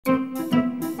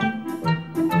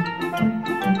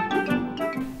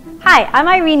Hi, I'm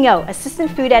Irene Ngo,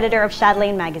 Assistant Food Editor of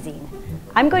Chatelaine magazine.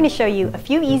 I'm going to show you a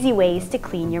few easy ways to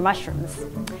clean your mushrooms.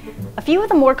 A few of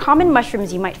the more common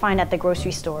mushrooms you might find at the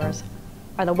grocery stores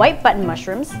are the white button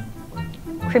mushrooms,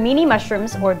 cremini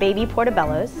mushrooms or baby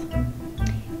portobellos,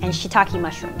 and shiitake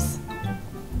mushrooms.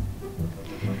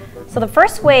 So the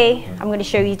first way I'm going to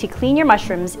show you to clean your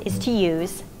mushrooms is to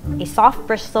use a soft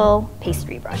bristle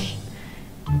pastry brush.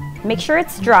 Make sure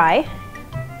it's dry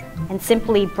and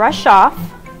simply brush off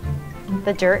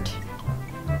the dirt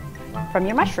from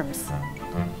your mushrooms.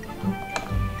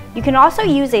 You can also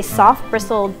use a soft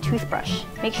bristled toothbrush.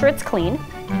 Make sure it's clean,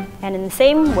 and in the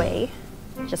same way,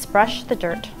 just brush the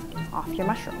dirt off your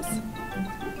mushrooms.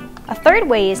 A third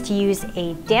way is to use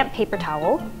a damp paper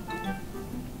towel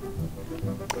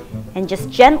and just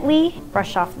gently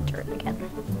brush off the dirt again.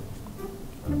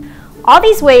 All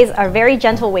these ways are very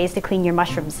gentle ways to clean your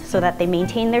mushrooms so that they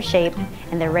maintain their shape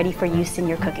and they're ready for use in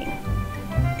your cooking.